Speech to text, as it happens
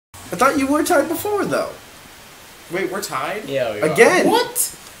I thought you were tied before, though. Wait, we're tied? Yeah, we are. Again?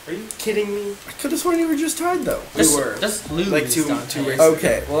 What? Are you kidding me? I could have sworn you were just tied, though. We were. Just lose. Like two races.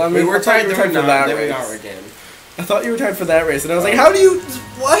 Okay, well, I mean, we're tied, you were then tied for that then we race. are again. I thought you were tied for that race, and I was like, how do you...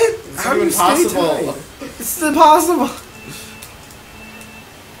 What? It's How do you stay impossible. tied? It's impossible.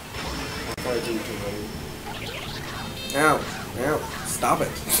 Ow. Ow. Stop it.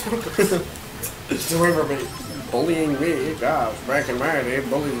 Don't worry, everybody. Bullying me, gosh, back in my day,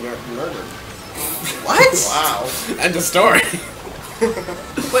 bullying got murdered. What? Wow. End of story.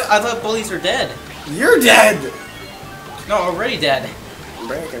 Wait, I thought bullies are dead. You're dead! No, already dead.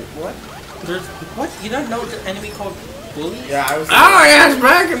 Back in... What? There's what? You don't know the enemy called bully? Yeah, I was. Oh, yes,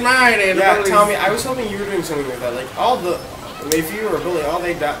 back in my day. Yeah, bullies- Tommy, I was hoping you were doing something with that. Like all the, I mean, if you were a bully,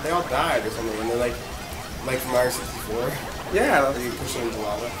 they all died or something, and they're like from Mario 64. Yeah, Are you pushing into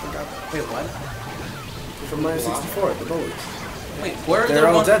lava? Forgot. Wait, what? from Mario 64, the bullies. Wait, where They're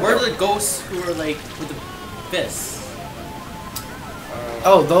all are dead, where though. are the ghosts who are like with the fists?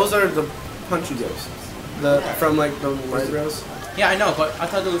 Oh, those are the punchy ghosts. The Yeah. from like the Micros. Yeah, I know, but I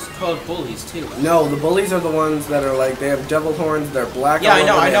thought those were called bullies too. No, the bullies are the ones that are like they have devil horns. They're black. Yeah, all I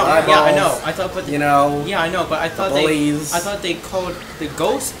know, over, I they know. have Yeah, I eyeballs, know. I thought, but You know. yeah, I know, but I thought bullies. I thought they called the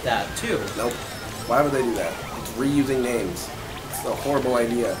ghost that too. Nope. Why would they do that? It's reusing names. It's a horrible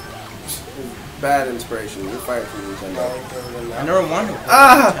idea. It's bad inspiration. You're fired from Nintendo. I never wanted to play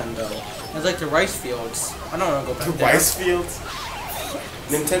Ah! Nintendo. It's like the rice fields. I don't want to go back The there. rice fields.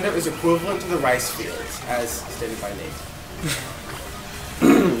 Nintendo is equivalent to the rice fields, as stated by Nate.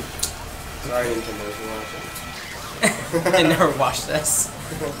 Sorry, Nintendo, if you're watching. I never watched this.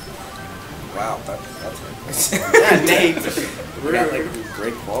 Wow, that's Yeah, Nate. we got like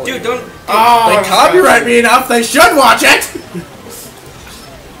great quality. Dude, don't. Oh, They copyright me enough. They should watch it.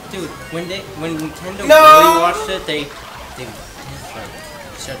 Dude, when Nintendo No! really watched it, they like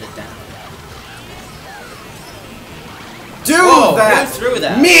shut it down. Do Whoa, that. who threw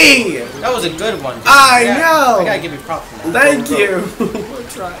that? Me. That was a good one. Dude. I Yeah, know. I gotta give you props for that. Thank you.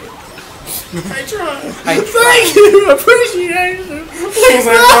 I tried. I tried. Thank you. Appreciation. Please,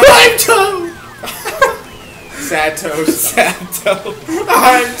 my not God. my toe. Sad toast. Sad toe.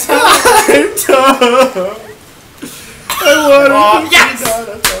 I'm I'm toe. I wanted Oh, to be yes!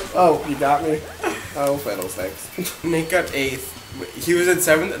 done. Oh, you got me. Oh, fiddlesticks. Nate got 8th. He was at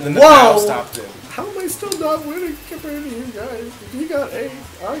 7th, and then the Whoa! pal stopped him. How am I still not winning compared to you guys? You got 8.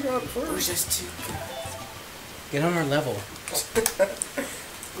 I got We're 1st. just too good. Get on our level.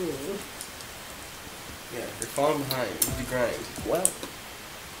 Yeah, you're falling behind. You need to grind. Well,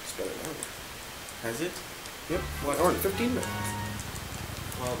 it's been an hour. Has it? Yep, 1 hour and 15 minutes.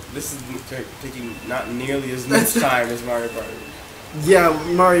 Well, this is taking not nearly as much time as Mario Party. Yeah,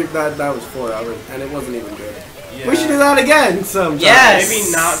 Mario, that was 4 hours, and it wasn't even good. Yeah. We should do that again sometime. Yes!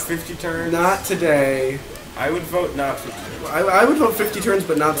 Maybe not 50 turns. Not today. I would vote not 50 turns. I would vote 50 turns,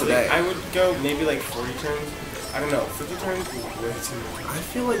 but not today. I would go maybe like 40 turns. I don't know. 50 turns is way too much. I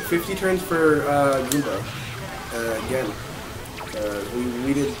feel like 50 turns for Goomba. Again.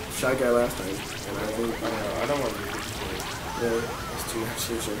 We did Shy Guy last time, and I think... I don't know. I don't want to do 50 turns. Yeah, That's too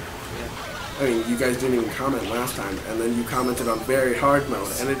much. sure. Yeah. I mean, you guys didn't even comment last time, and then you commented on very hard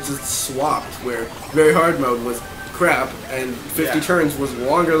mode, and it just swapped, where very hard mode was crap, and 50 turns was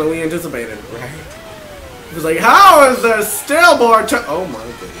longer than we anticipated. Right. It was like, how is there still more oh my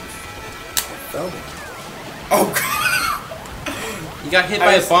goodness. I fell down. Oh god. You got hit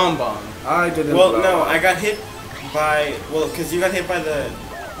by a bomb. I didn't Well, blow no, up. I got hit by because you got hit by the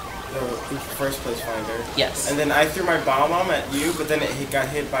first place finder. Yes. And then I threw my bomb at you, but then it got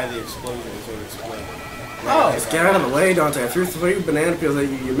hit by the explosion, so it exploded. And I Oh, got hit Just by get out of the way, Dante. I threw 3 banana peels at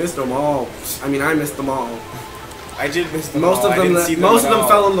you. You missed them all. I mean, I missed them all. I did miss them Most all. of I them, didn't see them most at of them all.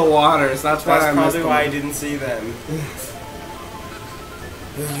 fell in the water, so that's why That's I missed probably them. why I didn't see them.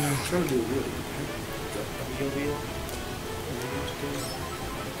 I'm trying to do really good.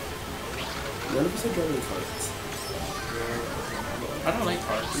 None of us are driving carts. I don't like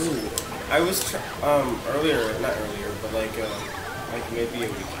cards. I was earlier, not earlier, but like maybe a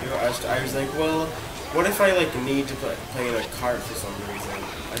week ago. I was like, well, what if I like need to play in a cart for some reason?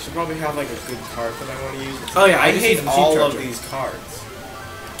 I should probably have like a good cart that I want to use. Oh yeah, I just hate use the cheap all charger. of these carts.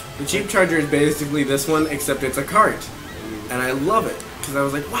 The cheap charger is basically this one, except it's a cart, and I love it because I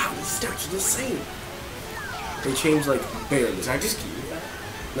was like, wow, these stats are the same. They changed like barely. Did I just give you that?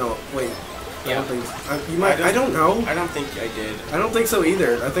 No, wait. I Yeah. don't think. You might. I don't know. I don't think I did. I don't think so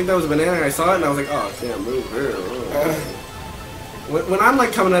either. I think that was a banana. And I saw it and I was like, oh, damn, move. When I'm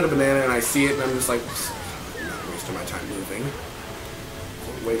like coming at a banana and I see it and I'm just like, I'm not wasting my time moving.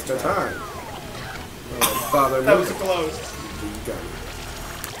 Don't waste our time. Oh, bother That me. was close. You got me.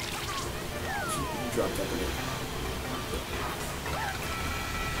 dropped up again.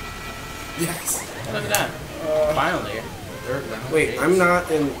 Yes. Look at that. Finally. Third round. Wait, I'm not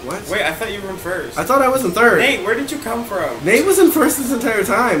in what? Wait, I thought you were in first. I thought I was in third. Nate, where did you come from? Nate was in first this entire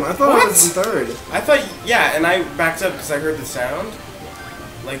time. I thought I What? was in third. I thought, yeah, and I backed up because I heard the sound,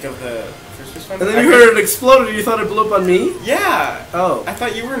 like of the first responder. And then you heard it exploded and you thought it blew up on me? Yeah. Oh. I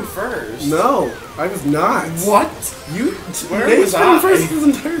thought you were in first. No, I was not. What? You Where Nate's was been in I? first this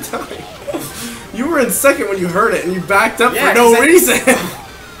entire time. You were in second when you heard it and you backed up Yeah, for no 'cause I- reason.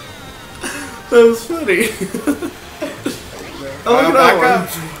 That was funny. Oh, look at that back one. up.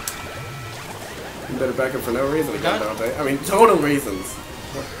 You better back up for no reason again, Got- don't they? I mean, total reasons.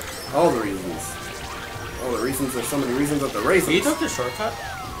 All the reasons. All the reasons. There's so many reasons at the races. You took the shortcut?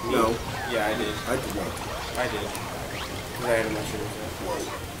 No, Yeah, I did. I did not. I did. Because I had a mushroom.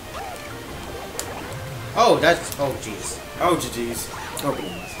 Oh, that's. Oh, jeez. Oh, GG's. Open.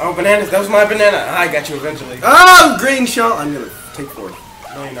 Oh, bananas. That was my banana. I got you eventually. Oh, green shell. I'm gonna take fourth.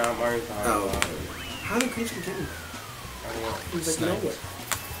 No, you're not. Mario's behind. Oh. How did green shell get me? I don't know. He's like, Snipe. no way.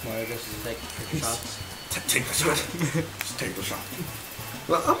 Mario goes to take shots. Take the shot. Just take the shot.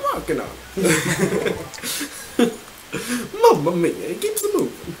 Well, I'm walking on. Mamma mia, it keeps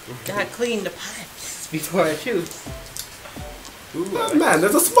moving. Gotta clean the pipes before I shoot. Ooh, Oh, man,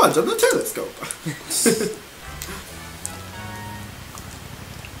 there's a sponge on the telescope.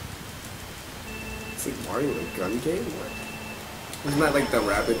 It's like Mario in a gun game? What? Isn't that like the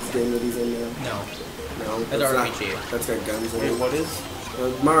Rabbids game that he's in now? No. No, That's not. RPG. That's got guns in Wait, it. what is?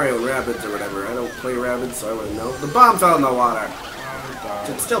 Mario and Rabbids or whatever. I don't play Rabbids, so I wouldn't know. The bomb fell in the water. Oh,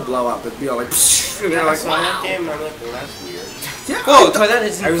 It'd still blow up. It'd be all like, psh, and yeah, you're I like, saw that game and I'm like, well, that's weird. yeah. Whoa, so that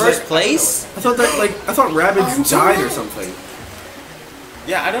is I in was first like, place? I thought that I thought Rabbids Oh, died no. or something.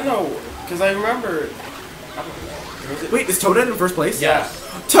 Yeah, I don't know, because I remember. I don't know. Was it? Wait, is Toadette in first place? Yeah.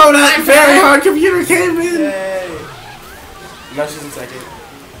 Toadette, very hard computer came in. Yay! No, she's in second.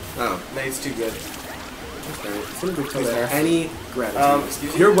 Oh, Nate's too good. it's gonna give Who's Toadette there? any gratitude.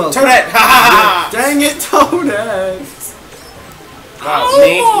 Excuse me? You're welcome. Toadette! Ha ha ha! Dang it, Toadette! Wow, Oh,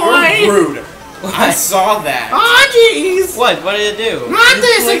 Nate, boy. you're rude. I saw that. Ah, jeez! What? What did it do? Not You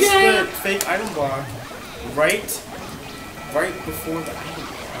this placed again! the fake item block right before the item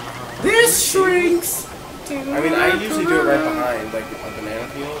block. This shrinks! I mean, I usually do it right behind, like a banana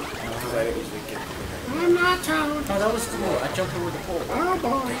peel, because I didn't usually get the I'm not Toad. Oh, that was cool. I jumped over the pole. Oh,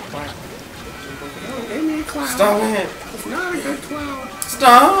 boy. Oh, give me a cloud. Stop it! It's not a good cloud.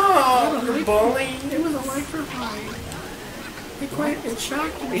 Stop! You're bullying! It was electrifying. It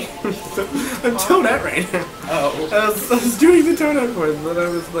shocked me. I'm Toadette right now. Oh. I was doing the Toadette voice, but I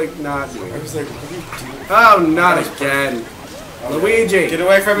was like not doing I it. was like, what are you doing? Oh, not again. Oh, Luigi. Get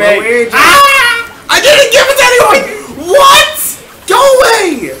away from me! Luigi. Ah! I didn't give it to anyone! What? Go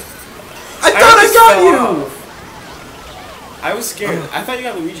away! I thought I almost got fell you! off. I was scared. I thought you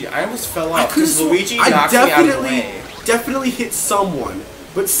got Luigi. I almost fell I off because could've Luigi I knocked me out of the way. definitely hit someone,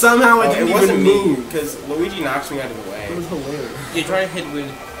 but somehow I Oh, didn't it wasn't even me move. because Luigi knocks me out of the way. It was hilarious. You try to hit with,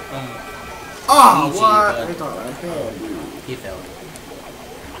 Oh, Luigi, what? but- I thought I had you. he failed.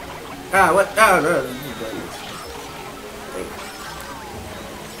 Ah, what? Ah, no.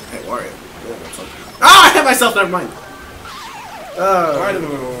 Hey, Wario. Yeah, that's okay. Ah, I hit myself. Never mind. Alright,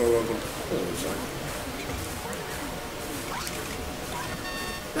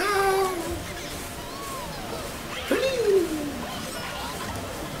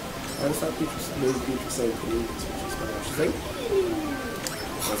 I just thought people saying please, which is funny. She's like,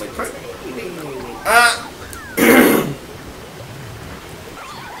 I was like,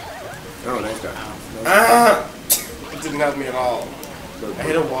 oh, nice guy. It didn't help me at all. I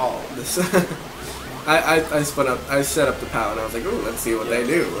hit a wall. This, I spun up. I set up the POW and I was like, ooh, let's see what they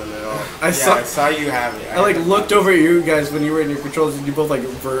do. And then I saw you have it. I like looked over at you guys when you were in your controls and you both like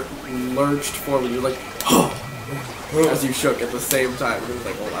lurched forward. You're like, oh, as you shook at the same time. It was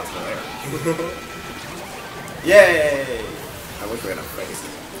like, oh, that's hilarious. Yay! I wish we had a face.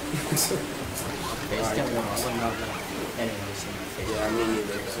 Face didn't want to. I wouldn't have anyways in my face. Yeah, me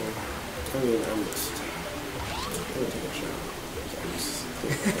neither. So. I mean, I'm just gonna take a shower.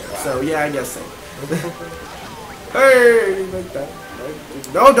 So yeah, I guess so. Hey, like that.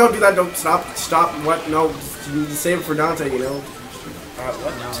 No, don't do that. Don't stop. Stop. What? No, you need to save it for Dante. You know.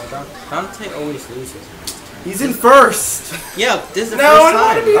 What? No, Dante always loses. He's in first. Yeah, this is the No, first I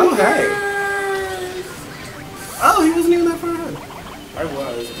don't time. wanna be Okay. Oh, he wasn't even that far ahead. I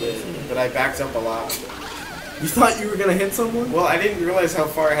was, but I backed up a lot. You thought you were gonna hit someone? Well, I didn't realize how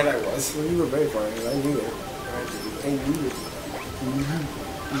far ahead I was. Well, you were very far ahead. I knew it. I knew it.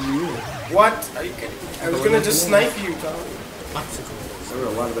 You knew it. What? Are you kidding? I was gonna just snipe you, Tommy. Obstacles. I wrote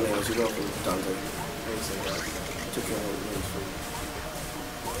a lot of bananas. You go from Dante. Thanks, I guess. Took care of bananas from.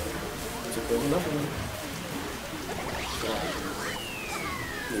 Took care of nothing.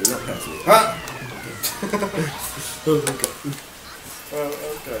 You're not passing me. Ha! Okay.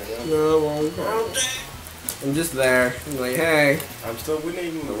 Okay, yeah. No, okay. I'm just there. I'm like, hey. I'm still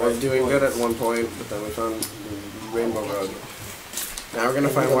winning. I was doing good at one point, but then we found Rainbow Road. Now we're gonna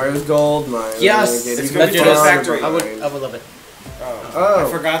find Wario's Gold Mine. Yes! It's gonna be to the factory. I would love it. Oh.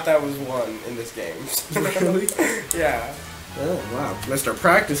 I forgot that was one in this game. Really? Yeah. Oh, wow. Mr.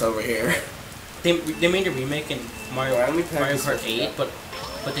 Practice over here. They made a remake in Mario only Mario practiced Kart with 8,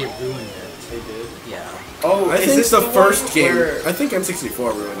 but they ruined it. They did? Yeah. Oh, I is think this the one first game. where- I think N64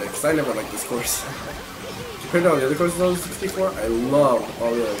 ruined it, because I never liked this course. Compared to all the other courses on 64, I love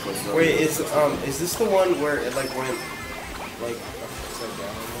all the other courses. on Wait, N64. is this the one where it like went like upside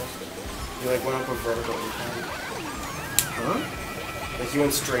down almost? You like went up a vertical incline? Huh? Like you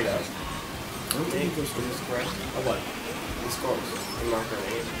went straight up. I don't think it goes Is through this correct? Oh, what? This course in Marker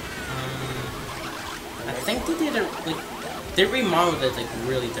 8. I think they did it, like, they remodeled it, like,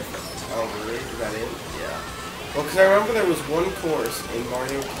 really different. Oh really? Is that it? Yeah. Well, because I remember there was one course in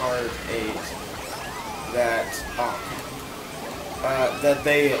Mario Kart 8 that that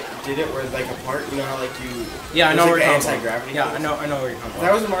they did it where like a part. You know how like you Yeah, I it know was, where like, you're the talking about. anti-gravity. Yeah, course. I know where you're talking That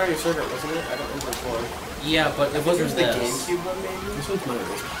about. was a Mario Circuit, wasn't it? I don't remember which one. Yeah, but it I think it wasn't was the this. GameCube one, maybe. This one's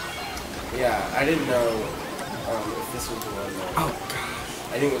mine. Yeah, I didn't know if this was the one. Though. Oh,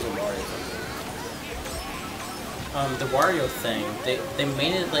 gosh. I think it was a Mario something. The Wario thing, they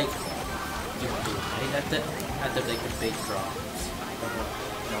made it like you glide at the like the big drops.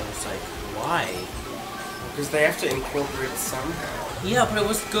 And I was like, why? Because they have to incorporate it somehow. Yeah, but it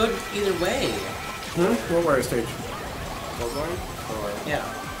was good either way. What Wario stage? Gold line? Or Yeah.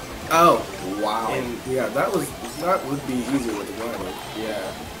 Oh, wow. In- Yeah, that would be easier with the gliding.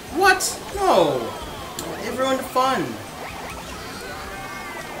 yeah. What? No. It ruined the fun.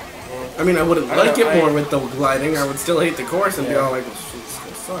 I mean, I wouldn't I don't like know, it more with the gliding. I would still hate the course and be Yeah. all like, this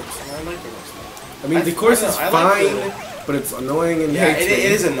sucks. I like the rest of I mean, the course is I like fine, but it's annoying and it. Yeah, hates it me.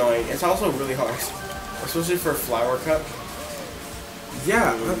 is annoying. It's also really hard. Especially for a flower cup.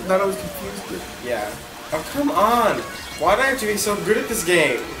 Yeah, that always confused me. Yeah. Oh, come on! Why do I have to be so good at this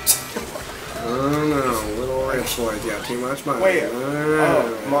game? I don't know, little rich boys, yeah, too much money. Wait,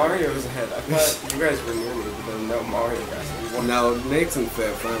 oh, Mario's ahead. I thought you guys were near me, but then no, Mario guys. No, Nate's in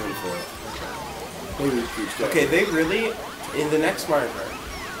fifth, I'm in fourth. Maybe each guy. Okay, they really, in the next Mario Kart,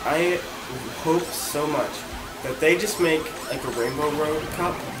 I hope so much that they just make like a Rainbow Road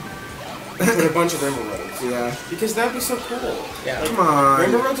Cup with a bunch of Rainbow Roads. Yeah. Because that'd be so cool. Yeah. Like, Come on.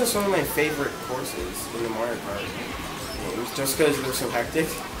 Rainbow Roads are some of my favorite courses in the Mario Kart games, just because they're so hectic.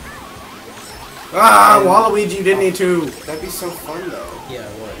 Ah, And- Waluigi didn't need to. That'd be so fun though. Yeah,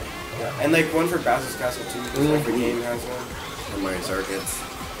 it would. Yeah. And like one for Bowser's Castle too, because every game has one. And my circuits.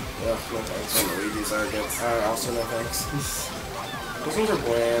 Ugh, no thanks. And Luigi circuits. Also no thanks. Those ones are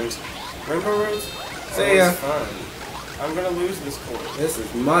bland. Rainbow Roads? See ya. Fun. I'm gonna lose this course. This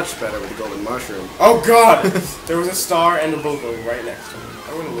is much better with the golden mushroom. Oh god! There was a star and a bubble right next to me.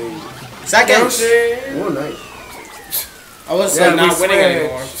 I'm gonna lose. Second! Yoshi! Oh, nice. I was Yeah, not we winning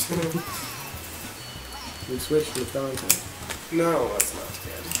switched. anymore. We switched with Dante. No, that's not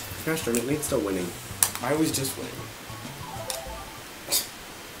good. Gosh darn it, Nate's still winning. I was just winning.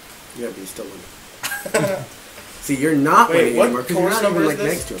 Yeah, but he's still winning. See, you're not Wait, winning what anymore because you're course not even number like is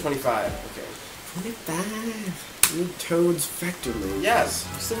this? next to him. 25. Okay. 25. You need Toad's Vector move. Yes,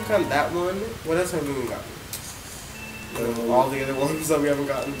 we still haven't gotten that one. What else have we gotten? All the other ones that we haven't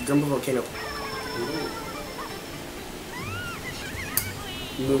gotten. Grumble Volcano.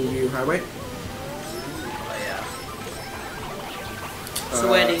 Moonview Highway. Oh, yeah.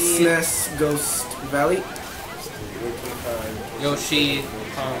 Sweaty. Sweaty. SNES Ghost Valley. Yoshi,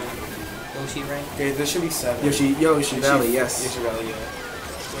 Yoshi rank? Okay, this should be 7. Yoshi Valley, yes. Yoshi Valley, yeah.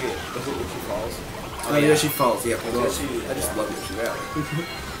 Wait, is it Yoshi Falls? Oh, yeah. Yoshi Falls, yeah. Well, Yoshi- I just love Yoshi Valley.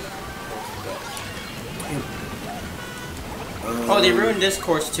 Oh, they ruined this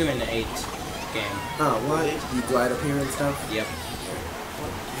course too in the 8th game. Oh, what? You glide up here and stuff? Yep.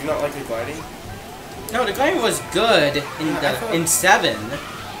 Do you not like the gliding? No, the gliding was good in I thought- in 7.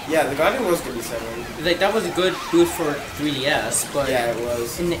 Yeah, the gliding was good in 7. Like that was a good boost for 3DS, but Yeah, it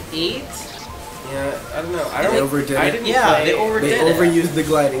was. in the 8, Yeah, I don't know. They overdid I it. didn't Yeah, play. they overdid They it. overused the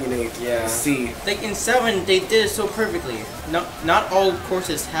gliding in 8. Yeah. C. like in 7 they did it so perfectly. Not all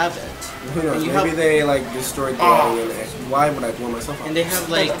courses have it. Who knows? And you Maybe have- they like destroyed gliding in 8. Why would I blow myself up? And they have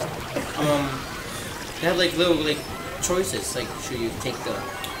like they have like little like choices, like should you take the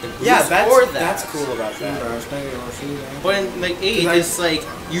the boost Yeah, for that. that's cool about that. But in like 8, 'Cause it's like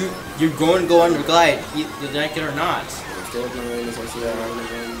you're going to go under glide, you like it or not.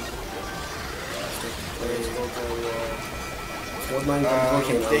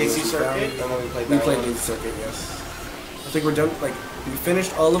 Daisy Circuit, and then we played We that played one. Daisy Circuit, yes. I think we're done. Like we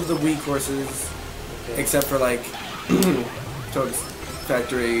finished all of the Wii courses, except for like Toad's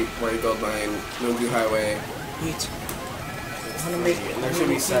Factory, Mario Goldmine, Moonview Highway, Wait. And there should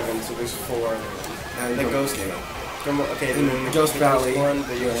be 7, so there's 4. and The Ghost Game. Okay, And then Ghost Valley, one,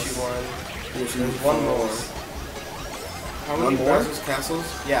 the yes. Yoshi one. There's There's one more. How many One more? Bowser's Castles?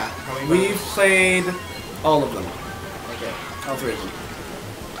 Yeah. How many? We've Bowser's? played all of them, Okay. all 3 of them.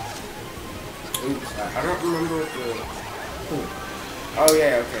 I don't remember what the. Ooh. Oh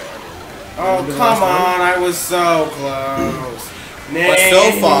yeah. Okay. Oh Remember the come last one? on! I was so close. But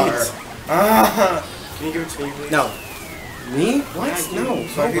so far. Ah. Can you give it to me, please? No. Me? What? Yeah, No. you.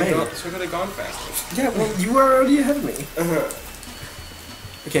 So I No could way. go, so I could have gone faster. Yeah, well, you were already ahead of me.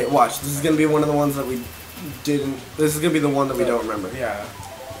 Okay, watch. This is gonna be one of the ones that we didn't. This is gonna be the one that we don't remember. Yeah.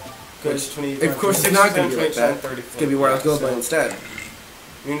 Which, 20, of course, it's not gonna be like that. 30, It's gonna be where I was going by instead.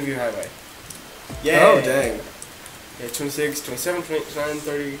 Moonview Highway. Yeah. Oh, dang. Yeah, 26, 27, 29,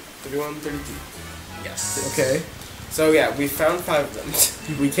 30, 31, 32. Yes. Okay. So yeah, we found 5 of them.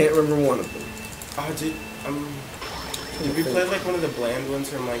 We can't remember one of them. Oh, did we play like one of the bland ones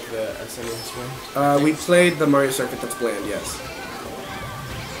from like the SNES one? We played the Mario Circuit that's bland, yes.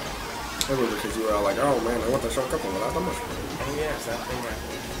 I remember because you were all like, oh man, I want the shortcut one without the mushroom. Oh yes, that thing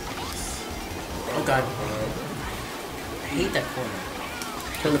happened. Oh god. I hate that corner.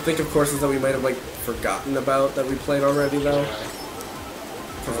 Trying to think of courses that we might have like forgotten about that we played already though.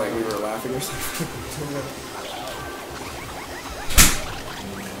 Because like we were laughing or something.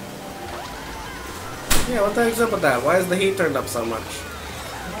 Yeah, what the heck's up with that? Why is the heat turned up so much?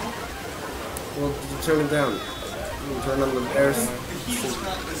 Well, turn it down. Turn on the air. The heat is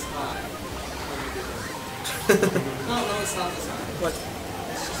not this high. No, it's not this high. What?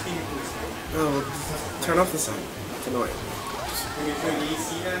 It's just heating from this high. Oh, turn off the sun. It's annoying. Can we turn the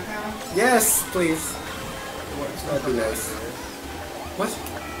AC down now? Yes, please. That'd be nice. What?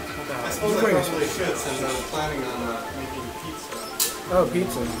 I suppose I probably should since I'm planning on making pizza. Oh,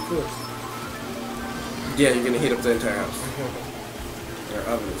 pizza. Cool. Yeah, you're gonna heat up the entire house. Our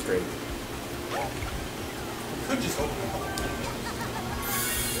oven is great. You could just open it up.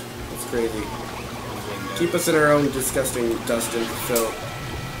 It's crazy. Keep us in our own disgusting dust and filth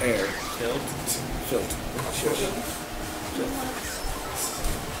air. Filth. Shush.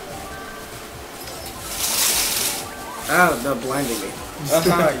 Ah, no, blinding me.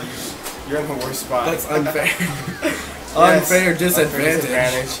 You're in the worst spot. That's unfair. Yes, Unfair disadvantage.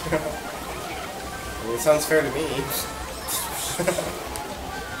 disadvantage. Well, it sounds fair to me.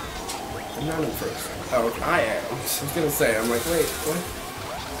 I'm not in first. Oh, okay. I am. I was gonna say, I'm like, wait, what?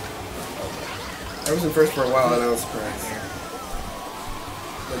 I was in first for a while and I was surprised.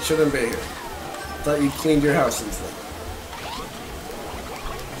 That shouldn't be here. Thought you cleaned your house since then.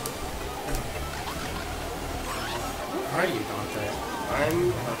 Where are you, Dante?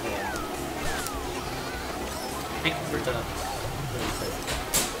 I'm. Thank you for the...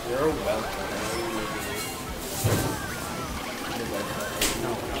 You're welcome. No,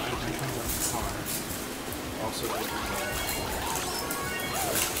 I'm talking about the car. Also,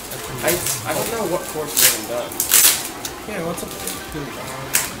 I don't know what course we haven't done. Yeah, what's up?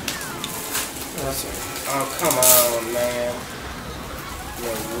 Oh, come on, man.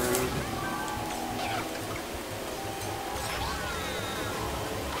 You're rude.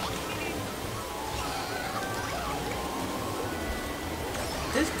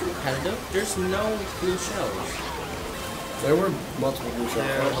 This is competitive. There's no blue shells. There were multiple blue shells.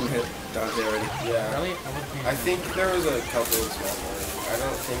 Yeah. One of them hit Dante already. Yeah. Really? I wasn't paying I think there was a couple of small ones. I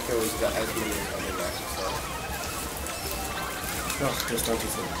don't think there was as many as other matches though. Oh, just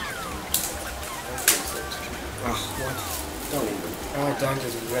Dante's in. Oh, what? Don't even. Oh,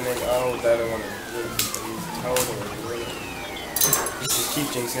 Dante's winning. Oh, that I want to win. He's totally winning. You just keep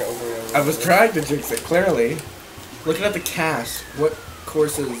jinxing it over and over. I was trying to jinx it, clearly. Looking at the cast, what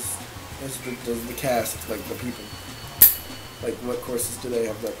courses does the cast, like the people, like what courses do they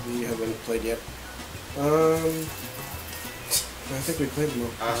have that we haven't played yet? I think we played them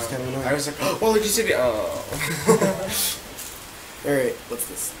all. I just can't remember. I was like, oh, did you see the? Oh. Alright, what's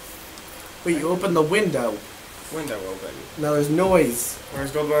this? Wait, you opened the window. Window open. Now there's noise.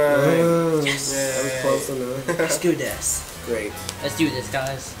 Where's Goldmine? Yes. That was close enough. Let's do this. Great. Let's do this,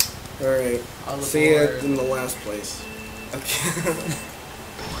 guys. Alright. I'll look See you forward. in the last place. Okay.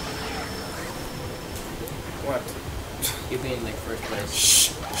 What? You'd be in like first place.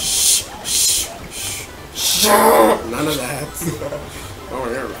 Shh. None of that. Oh,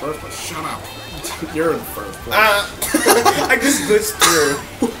 you're in first place. Shut up. You're in first place. I just glitched through.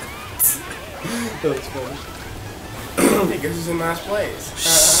 That was funny. Hey, guess who's in last place?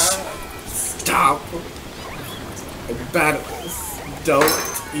 Stop. I'm bad at this. Don't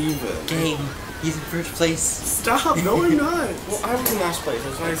even. Game. He's in first place. Stop. No, I'm not. Well, I was in last place.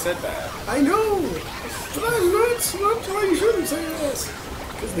 That's why I said that. I know. But I'm not why you shouldn't say that.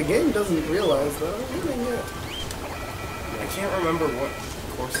 Because the game doesn't realize that I'm winning yet. I can't remember what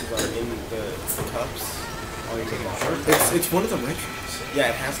courses are in the cups. Oh, you're taking a short. It's one of the retros. Yeah,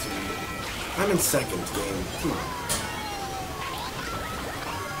 it has to be. I'm in second game. Come on.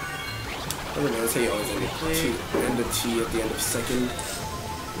 I don't know, that's how you always end a T at the end of second.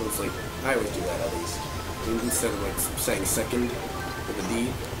 Well, it's like, I always do that at least. Instead of like saying second with a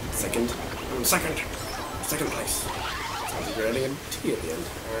D, second. I'm second. Second place. Sounds like you're adding a T at the end.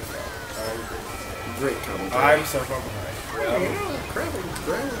 Great commentary. I'm so far behind. Yeah, crap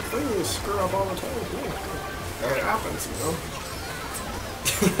things screw up all the time. Yeah. It happens, you know?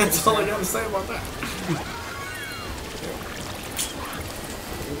 That's all I gotta say about that.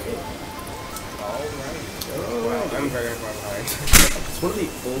 Okay. Alright. I'm very far behind. It's one of the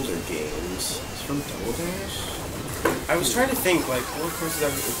older games. It's from Double Dash. I was trying to think, like, what courses I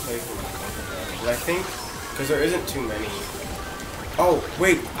would play for my Double Dash. But I think, because there isn't too many. Oh,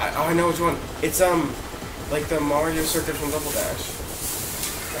 wait, I know which one. It's, like the Mario circuit from Double Dash.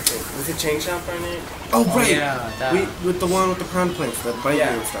 I think. Was it Chain Shop by name? Oh, right! Yeah, that. With the one with the prawn plates, that bike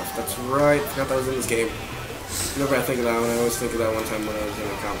Yeah. and stuff. That's right. Forgot that was in this game. Whenever I think of that one, I always think of that one time when I was in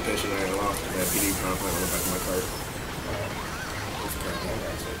a competition and I lost. I had PD prawn plate on the back of my cart.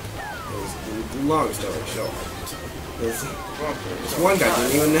 It was a long story short. This one guy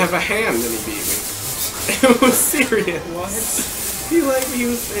didn't even have a hand and he beat me. It was serious. What? It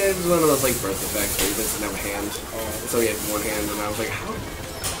was one of those like birth defects where he doesn't have a hand. So he had one hand and I was like, how?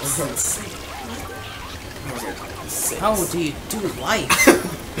 This is insane. I was like 6. How do you do life?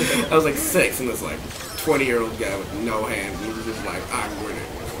 I was like 6 and this like 20-year-old guy with no hand. He was just like, I'm winning.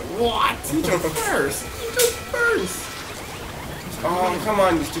 I was like, what? You took first. You took first. Oh, come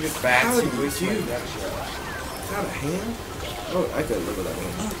on, you stupid bats. How You did wasted my you- death shot. Without a hand? Oh, I couldn't live without a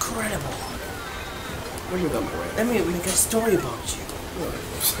hand. Incredible. Look at them away. Let me read a story about you.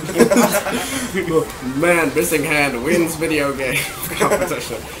 Man, missing hand wins video game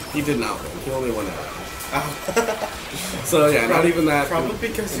competition. He did not win. He only won out. So yeah, not even that. Probably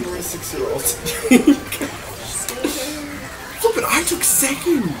because you were a 6-year-old. Look, but I took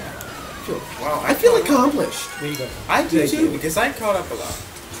second. Wow, I feel accomplished. There you go. I did Thank too, you. because I caught up a lot.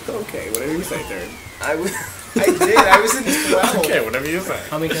 Okay, whatever you say, third. I did. I was in 12. Okay, whatever you say.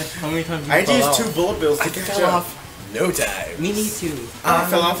 How many times did you I had to fall use out? 2 bullet bills to I catch fell up. off no time. Me need to. I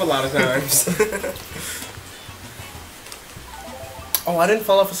fell off a lot of times. Oh, I didn't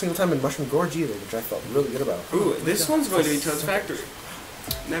fall off a single time in Mushroom Gorge either, which I felt really good about. Ooh, this one's going to be Toad's Factory.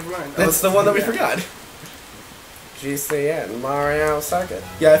 Never mind. That's the one that we forgot. GCN Mario Circuit.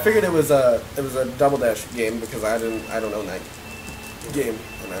 Yeah, I figured it was a Double Dash game because I don't own that game,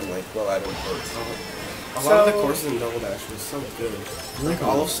 and I'm like, well, I don't play it. A lot of the courses in Double Dash was so good. Like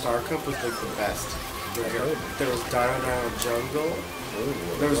all of Star Cup was like the best. There was Dino Jungle.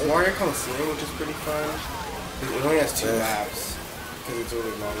 There was Wario Coliseum, which is pretty fun. It only has 2 laps because it's a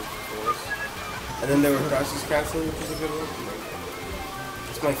really long course. And then there was Krusty's Castle, which is a good one.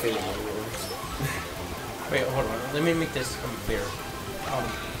 It's my favorite one. Wait, hold on. Let me make this clear.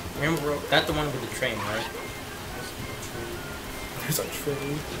 Remember, that's the one with the train, right? There's a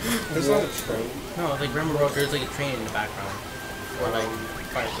train. There's not a train. No, like remember, there's like a train in the background, or like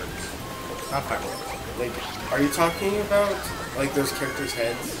fireworks. Not fireworks. Like, are you talking about like those characters'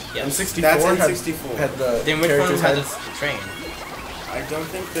 heads? Yes. And 64 That's in had, 64. had the Then which one characters had heads. the train? I don't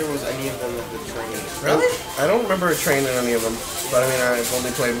think there was any of them at the train. Really? I don't remember a train in any of them, but I mean, I've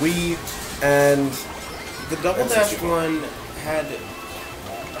only played Wii, and The Double That's Dash 64. one had. I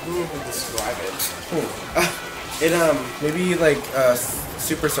don't know how to describe it. maybe like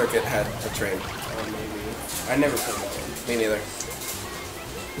Super Circuit had a train. Maybe. I never played that one. Me neither.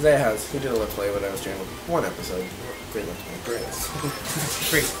 Zay has. He did a Let's Play when I was channel. 1 episode. Great Let's Play. Great.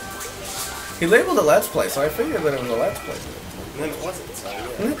 Great. He labeled it Let's Play, so I figured that it was a Let's Play. And then it wasn't, so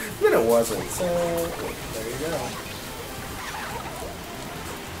yeah. Then it wasn't, so there you go.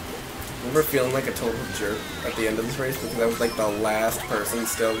 Remember feeling like a total jerk at the end of this race because I was like the last person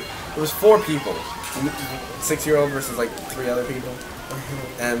still. It was 4 people. 6-year-old versus like 3 other people.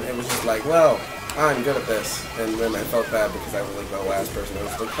 And it was just like, well, I'm good at this. And then I felt bad because I was like the last person. I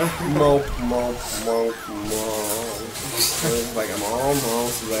was like, mope, mope, mope, mope. I was like, I'm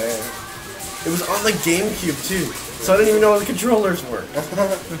almost there. It was on the GameCube too, so I didn't even know how the controllers work.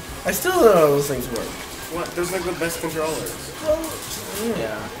 I still don't know how those things work. What? Those are like the best controllers. Well,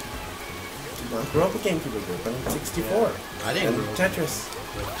 Yeah. I grew up with GameCube, I grew up on 64. I didn't And grow up Tetris.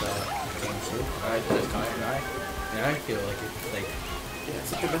 with GameCube. And I feel like it's like Yeah,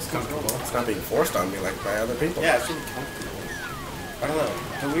 it's like the best comfortable. controller. It's not being forced on me like by other people. Yeah, it's really comfortable. I don't know.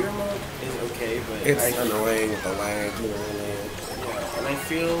 The Wii remote is okay, but It's annoying with the lag, you know. Yeah, and I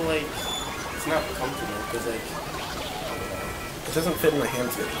feel like it's not comfortable because like It doesn't fit in my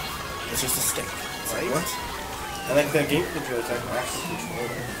hands good. It's just a stick. It's like, Right? what? and like the game controller is like an actual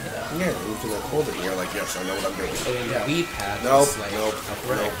controller. Yeah, you can like hold it and you're like, yes, I know what I'm doing. And then Yeah. the Wii pad Nope, is like nope, a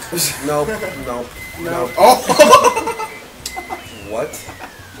brick. nope, nope, nope. Oh! What?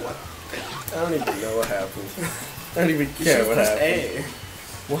 I don't even know what happened. I don't even You care should what have pressed happened. A.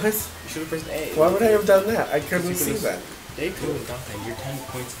 What? You should have pressed A. Why would I have done that? I couldn't You see could've- that. They You could. got that. You're 10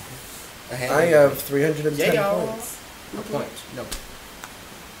 points ahead. I have 310 Yeah. points. A point. No.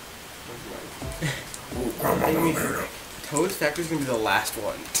 I mean, Toad's Factory's gonna be the last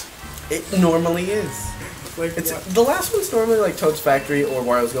one. It normally is. Like, It's what? the last one's normally like Toad's Factory or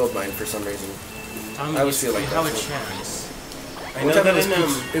Wario's Gold Mine for some reason. Tommy, I always feel like you have a that's chance. I One know time that it was in Peach,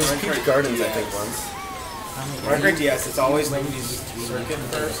 it was Mario Peach Kart Gardens, I DS. think, once. Mario Kart DS, it's always when the you circuit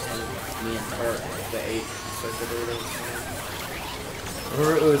first, or the 8 circuit or whatever.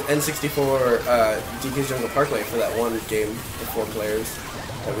 Remember it was N64 DK's Jungle Parkway for that one game with 4 players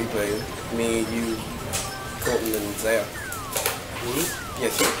that we played. Me, you, Colton, and Zaya. Me?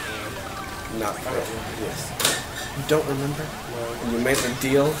 Yes, you. Not Colton. Yes. You don't remember? No. And you made the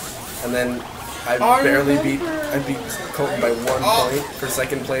deal, and then I I barely remember. I beat Colton by 1 point for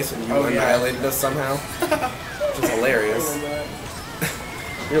second place, and you Oh, yeah. annihilated us somehow. Which was hilarious. Remember that?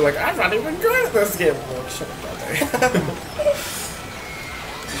 You're like, I'm not even good at this game. I'm like, shut up, brother.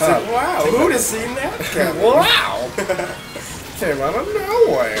 It's like, wow, who would have seen that? Wow! Came out of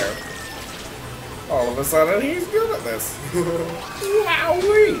nowhere. All of a sudden, he's good at this.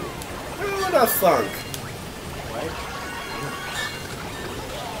 Wowee! Who would have thunk?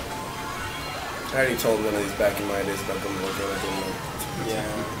 I already told one of these back in my days about them working with them. Yeah.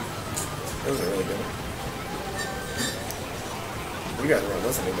 It was really good. You guys weren't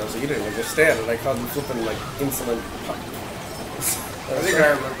listening though, so you didn't understand it. I called you flipping like insolent pup. I think I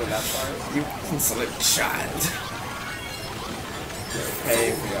remember that part. You insolent child.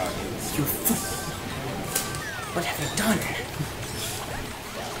 Pay for the audience. You fool. What have you done?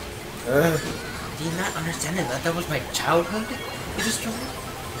 Do you not understand that that was my childhood? You destroyed?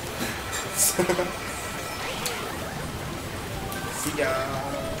 See ya.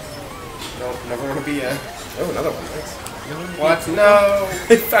 Nope, never wanna be a. Oh, another one. Nice. What? No!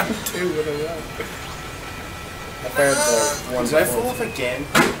 I found 2 in a row. I found the one Did I before. fall off again?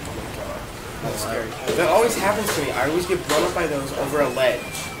 Oh my god. That's scary. That always happens to me. I always get blown up by those over a ledge.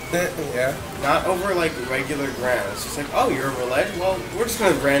 Yeah. Not over like regular ground. It's just like, oh, you're over a ledge? Well, we're just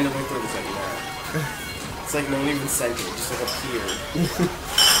gonna randomly throw this like now. It's like no one even sent it. It just like appeared. It's like,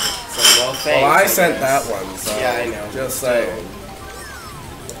 well, thanks. Well, I sent guess. that one, so. Yeah, I know. Just Still. saying.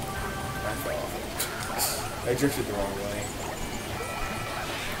 I fell off. I drifted the wrong way.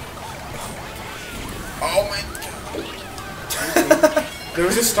 Oh my god. There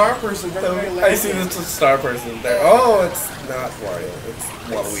was a star person right by your I see this star person there. Oh, it's not Wario. It's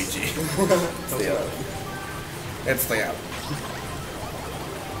Waluigi. It's the other. It's the other.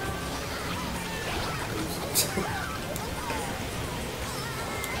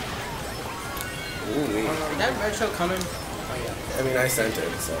 Ooh, wee. Is that red show coming? I mean, I sent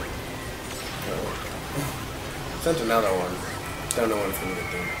it, so. Sent another one. Don't know when it's gonna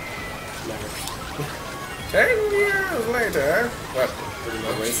get done. 10 years later. What? The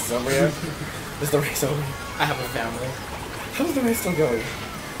race is over yet? Is the race over? I have a family. How's the race still going?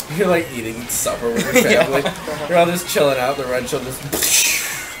 You're like eating supper with your family. You're all just chilling out. The red show just.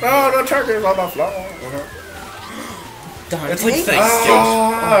 Oh, the turkey's on the floor. Dante? It's like Thanksgiving.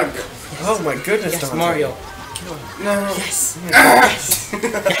 Ugh. Oh my goodness, Yes, Dante. Mario. No. Yes. Yes.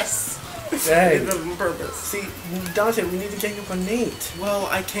 Yes. Hey, Did it on purpose. see, Dante, we need to gang up on Nate. Well,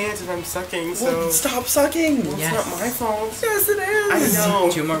 I can't and I'm sucking, so. Well, stop sucking. Well, Yes. it's not my fault. Yes, it is. I know.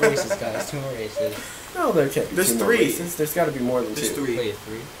 2 more races, guys. 2 more races. No, there can't be There's 2 more 3. races. There's got to be more than 2. There's 3. Wait,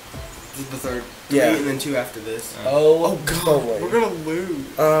 3? This is the third. Yeah. 3 and then 2 after this. Oh, We're gonna lose.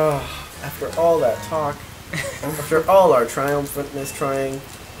 After all that talk, after all our triumphantness trying,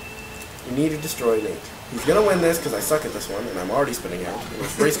 we need to destroy Nate. He's gonna win this because I suck at this one, and I'm already spinning out. And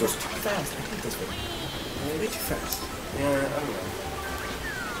this race goes too fast. I hate this one. Way too fast. Yeah, I don't know.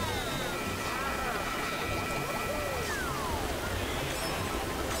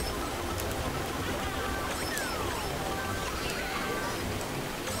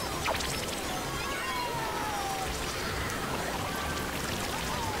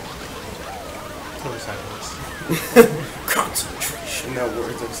 Total silence. Concentration. No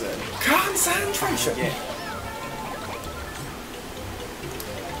words I've said. Concentration. Yeah.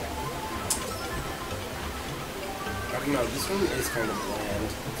 I don't know, this one is kind of bland.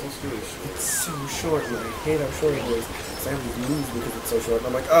 It's really short. It's so short, and I hate how short it is. Because I have these moves because it's so short. And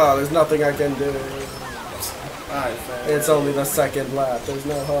I'm like, oh, there's nothing I can do. It's only the second lap. There's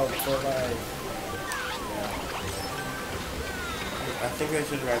no hope for life. I think they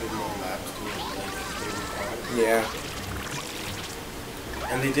should have added more laps to it, like they were Yeah.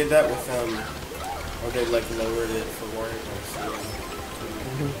 And they did that with or they like lowered it for Warrior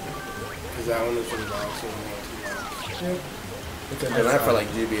because that one was really long, so we only had 2 laps. Yep. And I felt like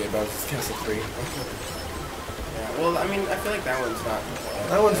GB bounces Castle 3. Yeah, well, I mean, I feel like that one's not.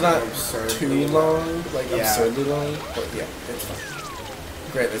 That one's not absurdly too long, like Yeah. absurdly long, but yeah, it's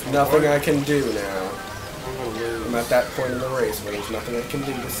fine. Great, there's nothing I can do now. I'm gonna lose. I'm at that point in the race where there's nothing I can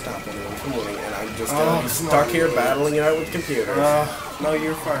do to stop anyone from winning, and I'm just gonna be come stuck on, here man. battling it out with computers. No,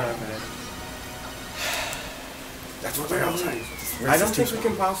 you're far enough ahead. That's what they're all saying. I don't think we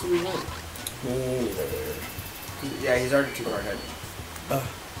can possibly win. Me neither. Yeah, he's already too far ahead.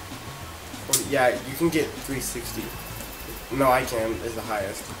 Yeah, you can get 360. No, I can, is the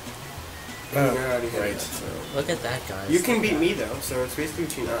highest. You're already ahead, right. so. Look at that, guys. You can beat me, though, so it's basically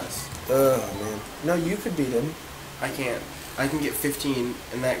between us. Oh, man. No, you could beat him. I can't. I can get 15,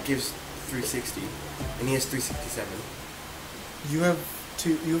 and that gives 360. And he has 367. You have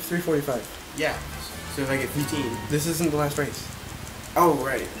 345. Yeah. So if I get 15. This isn't the last race. Oh,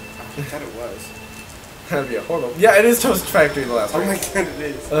 right. I thought it was. That'd be a horrible. Yeah, it is Toast Factory the last Oh my race. god, it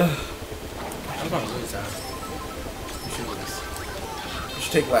is. I'm gonna lose that. You should lose. You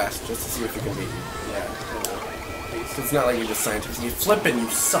should take last just to see if you can beat me. Yeah. It's not like you're just scientifically flipping, you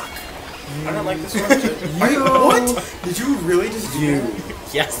suck. I don't like this one. What? Did you really just do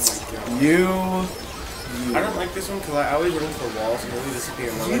that? Yes. Oh my god. You. I don't like this one because I always run into walls and really disappear.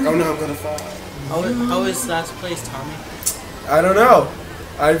 And I'm like, oh no, I'm gonna fall. How is last place, Tommy? I don't know.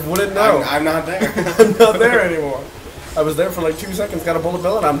 I wouldn't know. I'm not there. I'm not there anymore. I was there for like 2 seconds, got a bullet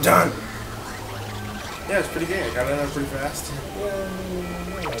bill, and I'm done. Yeah, it's pretty good. I got it out pretty fast.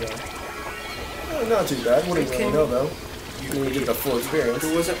 Not too bad. Wouldn't really Can- know though. You get the full experience.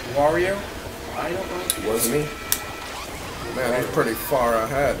 Who was it? Wario? I don't know. It wasn't me. Man, he's pretty far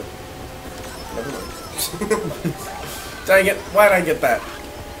ahead. Never mind. Dang it! Why'd I get that?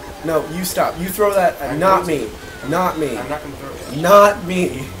 No, you stop. You throw that at not me. Not me. I'm not gonna throw it. Not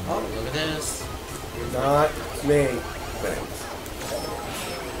me. Oh, look at this. Not me.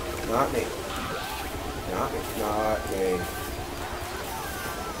 Not me. Not me. Not me.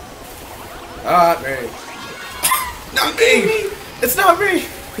 Not me. Not me! It's not me!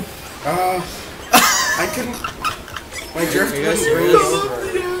 I couldn't. My drift You guys wouldn't bring me serious? over.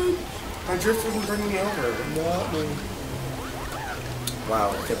 My drift wouldn't bring me over. Not me. Wow,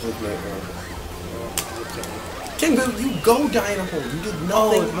 I kept looking at her. King Boo, you go die in a hole. You did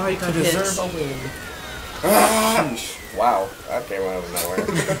nothing Mario to got deserve hit. a win. Ah! Wow, that came out of nowhere.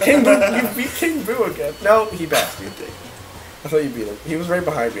 King Boo, you beat King Boo again. No, he bashed you. I thought you beat him. He was right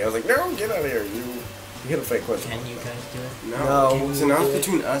behind me. I was like, no, get out of here. You hit a fake question. Can you guys do it? No. So now it's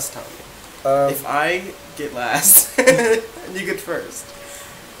between us, Tommy. If I get last and you get first,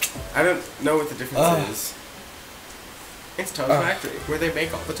 I don't know what the difference is. It's Toad Factory, where they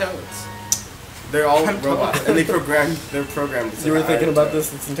make all the toads. They're all robots, and they're programmed. To You were survive thinking about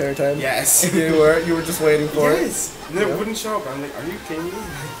toads. this entire time? Yes. You were? You were just waiting for it? Yes. And it wouldn't show up. I'm like, are you kidding me?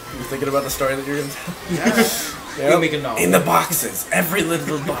 You were thinking about the story that you're going to tell? Yeah. Yep. You make a novel. In the boxes, every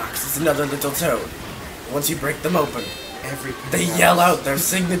little box is another little toad. Once you break them open, they yell out their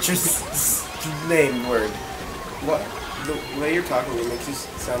signature name word. What? The way you're talking, it makes you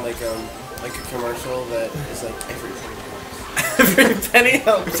sound like a commercial that is like every Every penny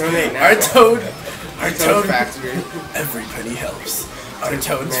helps. Donate now. Our toad Factory. Every penny helps. Our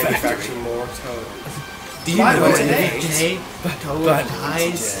Toad's Manufacture Factory. more toads. Do you By the know way, today Toad But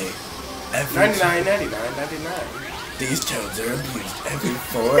dies? today, every 99.99. these toads are abused every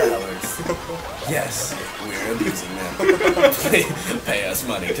 4 hours. Yes, we're abusing them. Pay us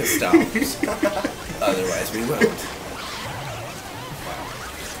money to stop. Otherwise we won't.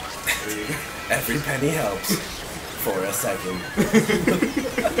 Every penny helps. for a second.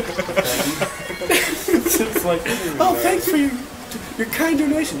 It's just like, Oh, thanks for your kind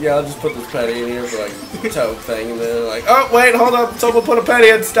donation. Yeah, I'll just put this penny in here for like the toad thing, and then like, oh wait, hold up, someone put a penny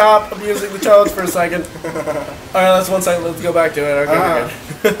in. Stop! I'm using the toads for a second. All right, that's 1 second. Let's go back to it. Okay,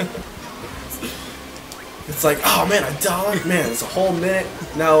 we're good. It's like, oh man, $1, man, it's a whole minute.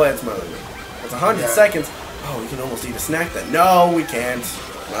 No, it's more than that. It's 100 seconds. Oh, we can almost eat a snack then. No, we can't.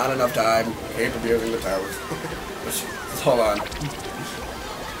 Not enough time. Hate abusing the towers. Let's hold on.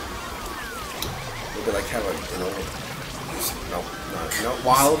 Maybe like have a, no.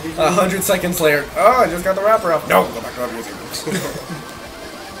 While 100 seconds later, oh, I just got the wrapper off. No, go back to abusing.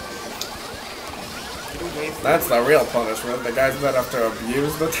 That's the real punishment. The guys that have to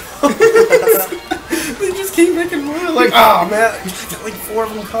abuse the towers. They just keep making more. Like, oh man, I got like 4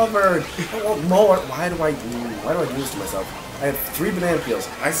 of them covered. I want more. Why do I do this to myself? I have 3 banana peels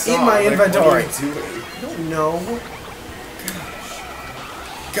in my inventory. What are you doing? I don't know.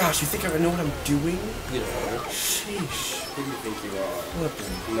 Gosh, you think I know what I'm doing? Beautiful. Sheesh. Who do you think you are?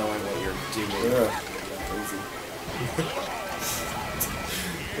 Flippin'. Knowing what you're doing. Yeah. Crazy.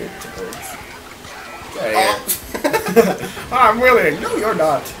 Get out of here. I'm willing. No, you're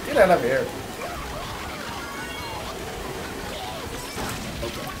not. Get out of here.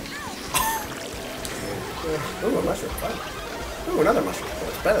 Ooh, a mushroom. Ooh, another mushroom. Oh,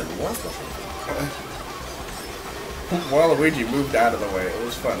 it's better than the last mushroom. Waluigi moved out of the way. It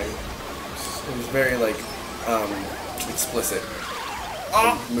was funny. It was very, like, explicit.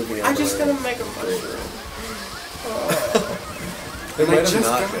 Oh, moving out I'm of the just way. gonna make a mushroom. It might have just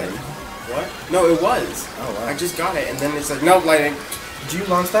not got been. it. What? No, it was. Oh, wow. I just got it, and then it's like, nope, lighting. Did you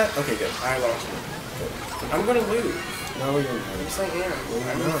launch that? Okay, good. I launched it. I'm gonna lose. No, you're not. Yes, I am.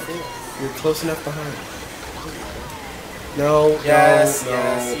 I'm not. gonna fail. You're close enough behind. No, Yes, no,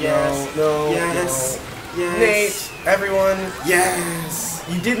 yes, no, yes, no, yes, no. yes. Nate, everyone, Yes.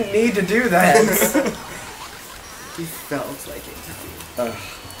 you didn't need to do that. He felt like it.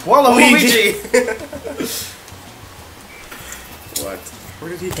 Waluigi! What? Where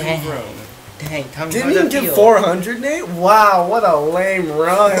did he come Dang. from? Dang, tell me Didn't how even to get feel. 400, Nate? Wow, what a lame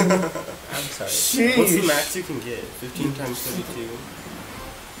run. I'm sorry. Sheesh. What's the max you can get? 15 times 32.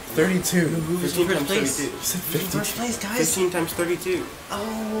 32. Who's 15 in first times place? 32. You said Who's in 52. first place, guys? 15 times 32.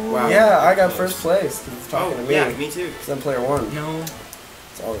 Oh. Wow. Yeah, I got first place. 'Cause it's talking Oh, to me. yeah, me too. It's then player 1. No.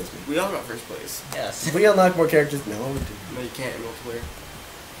 It's always me. We all got first place. Yes. We unlock more characters. No, we didn't. No, you can't in multiplayer.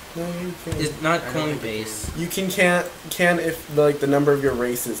 No, you can't. It's not I don't coin think it based. You can if like the number of your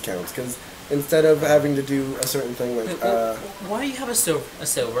races counts, because instead of having to do a certain thing like Why do you have a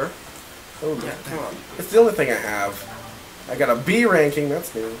silver? oh, Yeah, come on. it's the only thing I have. I got a B ranking.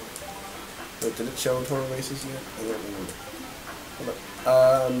 That's new. Wait, did it show total races yet? I don't remember. Hold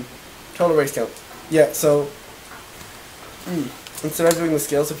up. Total race count. Yeah. So instead of doing the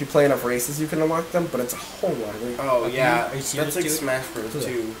skills, if you play enough races, you can unlock them. But it's a whole lot of Oh, yeah. Are you serious, That's like dude? Smash Bros.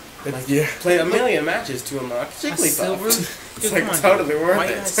 2. It's, yeah. Play a million matches to unlock A Jigglypuff. silver? It's Dude, like come on, totally dude. worth Why it.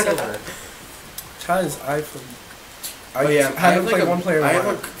 you got silver? Because I Oh, yeah, haven't played one player in a I have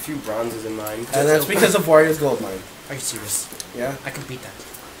while. a few bronzes in mind. And that's because of Warriors Gold Mine. Are you serious? Yeah. I can beat that.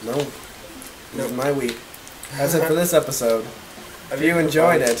 No. This is my week. That's it for this episode. If you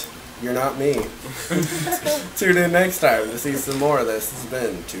enjoyed it, you're not me. Tune in next time to see some more of this. It's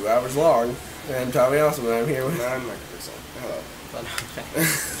been 2 hours long. And Tommy Awesome, and I'm here with No, I'm not gonna say.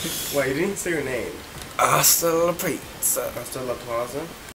 Hello. Wait, you didn't say your name. Hasta la pizza. Hasta la plaza.